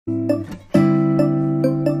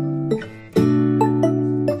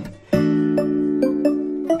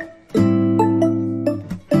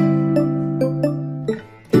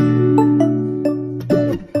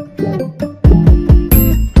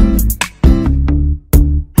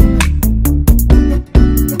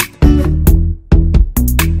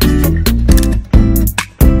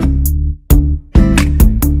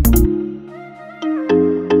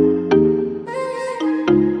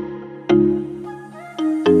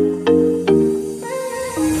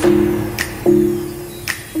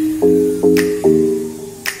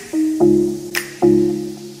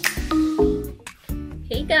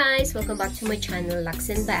to my channel Luxe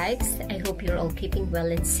and Bags. I hope you're all keeping well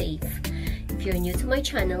and safe. If you're new to my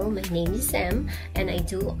channel, my name is Em and I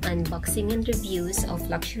do unboxing and reviews of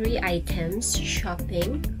luxury items,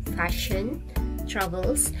 shopping, fashion,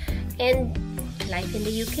 travels, and life in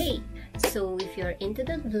the UK. So if you're into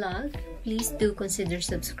the vlog, please do consider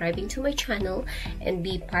subscribing to my channel and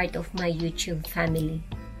be part of my YouTube family.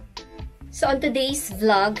 So on today's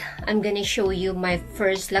vlog, I'm gonna show you my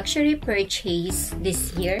first luxury purchase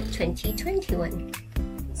this year, 2021.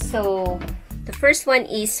 So the first one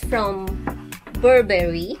is from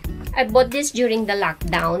Burberry. I bought this during the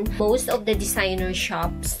lockdown. Most of the designer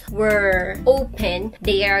shops were open.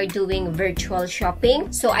 They are doing virtual shopping.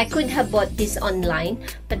 So I could have bought this online,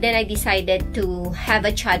 but then I decided to have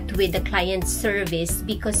a chat with the client service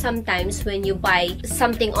because sometimes when you buy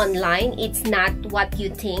something online, it's not what you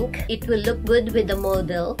think. It will look good with the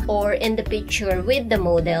model or in the picture with the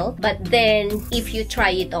model, but then if you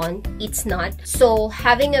try it on, it's not. So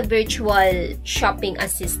having a virtual shopping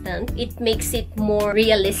assistant, it makes it more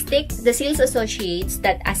realistic. The sales associates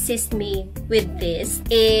that assist me with this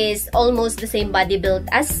is almost the same body build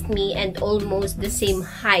as me and almost the same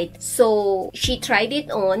height. So she tried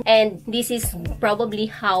it on and this is probably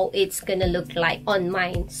how it's gonna look like on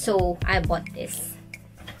mine. So I bought this.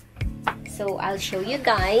 So I'll show you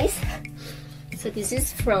guys. So this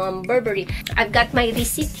is from Burberry. I've got my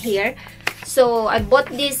receipt here. So I bought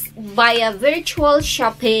this via virtual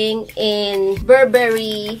shopping in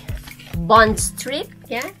Burberry Bond Street,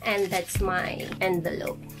 yeah, and that's my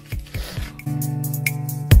envelope.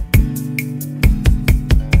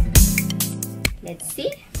 Let's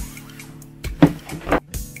see.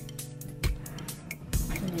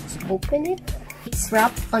 Let's open it. It's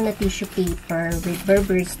wrapped on a tissue paper with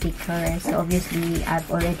Burberry stickers. So obviously,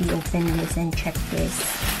 I've already opened this and checked this.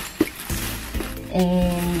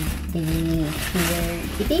 And here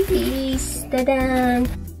it is. Ta-da!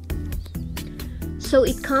 So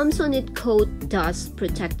it comes on a coat dust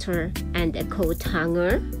protector and a coat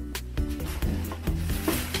hanger.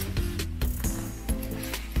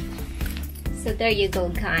 So there you go,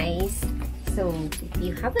 guys. So if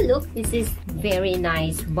you have a look, this is very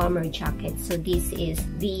nice bomber jacket. So this is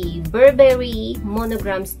the Burberry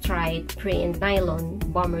monogram stripe print nylon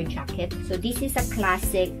bomber jacket. So this is a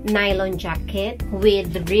classic nylon jacket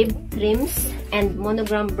with rib trims and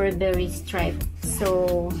monogram Burberry stripe.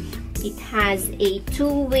 So it has a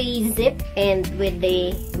two-way zip and with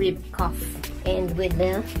the rib cuff and with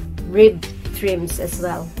the rib trims as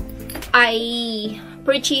well. I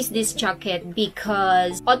purchased this jacket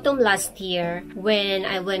because autumn last year when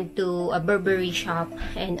I went to a Burberry shop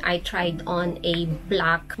and I tried on a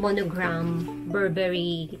black monogram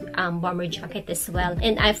Burberry bomber jacket as well,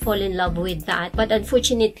 and I fall in love with that. But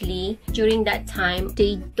unfortunately during that time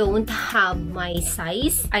they don't have my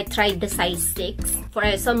size. I tried the size 6.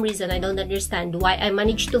 For some reason I don't understand why I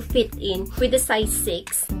managed to fit in with the size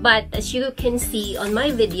 6, but as you can see on my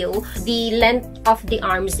video, the length of the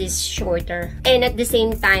arms is shorter, and at the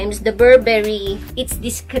same time the Burberry, it's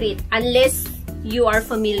discreet. Unless you are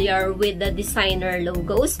familiar with the designer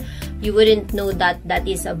logos, you wouldn't know that that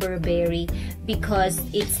is a Burberry because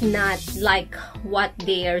it's not like what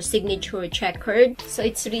their signature checkered. So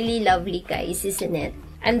it's really lovely, guys, isn't it?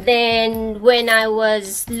 And then when I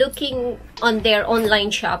was looking on their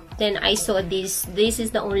online shop, then I saw this. This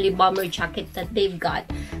is the only bomber jacket that they've got.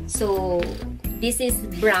 So this is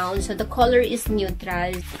brown, so the color is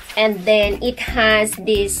neutral, and then it has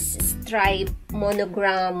this stripe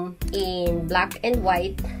monogram in black and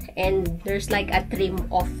white, and there's like a trim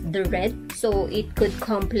of the red, so it could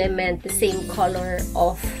complement the same color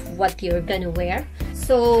of what you're gonna wear.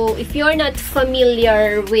 So if you're not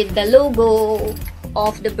familiar with the logo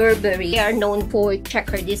of the Burberry, they are known for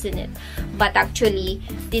checkered, isn't it? But actually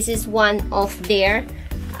this is one of their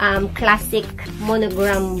classic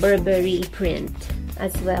monogram Burberry print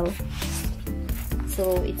as well.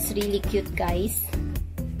 So it's really cute, guys.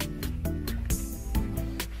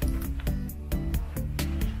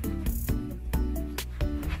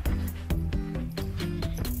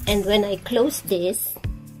 And when I close this,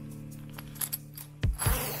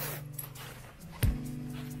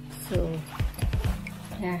 so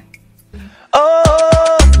yeah.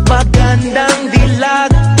 Oh, magandang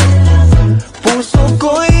dilag, puso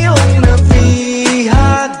ko yung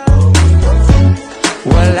napihag.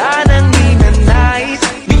 Wala nang ninanais,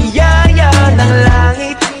 biyaya ng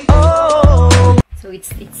langit. Oh. So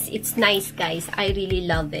it's nice, guys. I really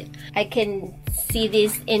love it. I can see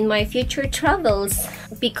this in my future travels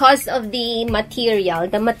because of the material.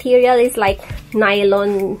 The material is like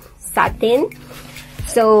nylon satin.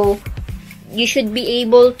 So you should be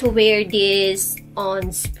able to wear this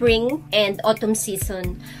on spring and autumn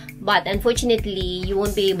season, but unfortunately you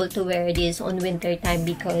won't be able to wear this on winter time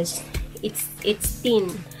because it's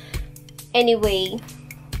thin. Anyway,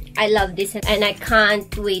 I love this and I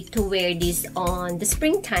can't wait to wear this on the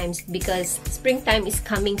spring times because springtime is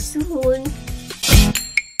coming soon.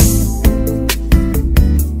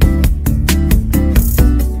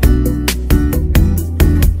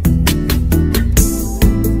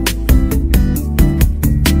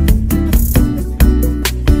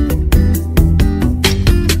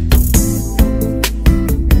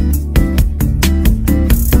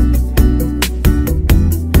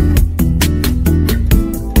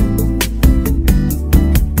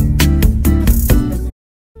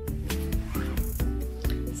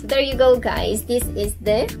 There you go, guys. This is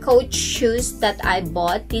the Coach shoes that I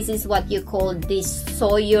bought. This is what you call this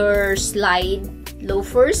Sawyer slide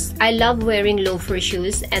loafers. I love wearing loafer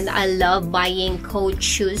shoes and I love buying Coach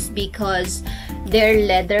shoes because their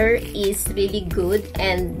leather is really good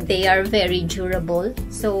and they are very durable.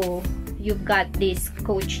 So you've got this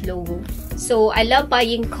Coach logo. So I love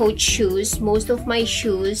buying Coach shoes. Most of my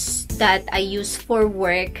shoes that I use for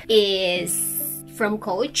work is from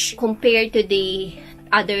Coach. Compared to the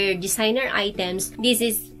other designer items, this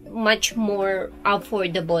is much more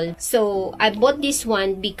affordable. So I bought this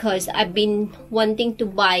one because I've been wanting to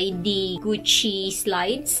buy the Gucci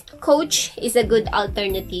slides. Coach is a good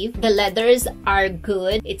alternative. The leathers are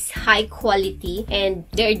good, it's high quality, and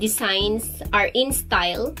their designs are in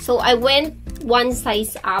style. So I went one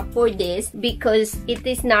size up for this because it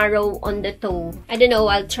is narrow on the toe. I don't know,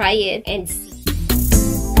 I'll try it and see.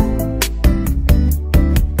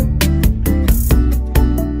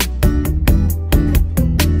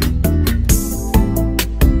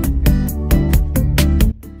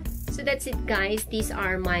 That's it, guys. These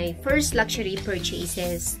are my first luxury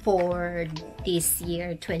purchases for this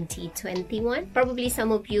year 2021. Probably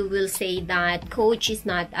some of you will say that Coach is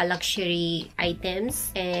not a luxury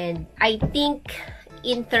items, and I think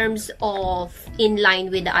in terms of in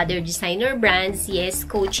line with the other designer brands, yes,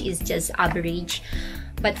 Coach is just average.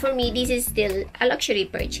 But for me, this is still a luxury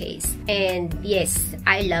purchase. And yes,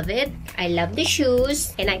 I love it. I love the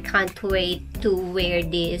shoes and I can't wait to wear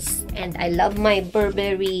this. And I love my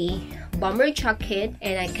Burberry bomber jacket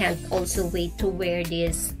and I can't also wait to wear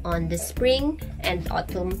this on the spring and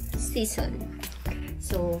autumn season.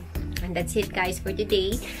 So, and that's it, guys, for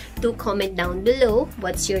today. Do comment down below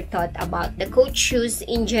what's your thought about the Coach shoes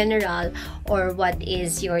in general, or what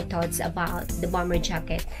is your thoughts about the bomber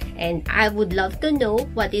jacket. And I would love to know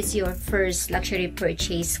what is your first luxury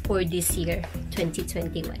purchase for this year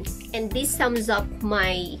 2021. And this sums up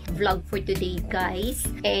my vlog for today, guys.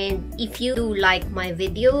 And if you do like my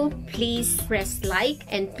video, please press like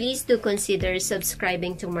and please do consider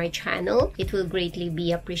subscribing to my channel. It will greatly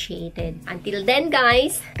be appreciated. Until then,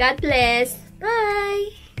 guys, God bless.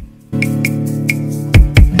 Bye!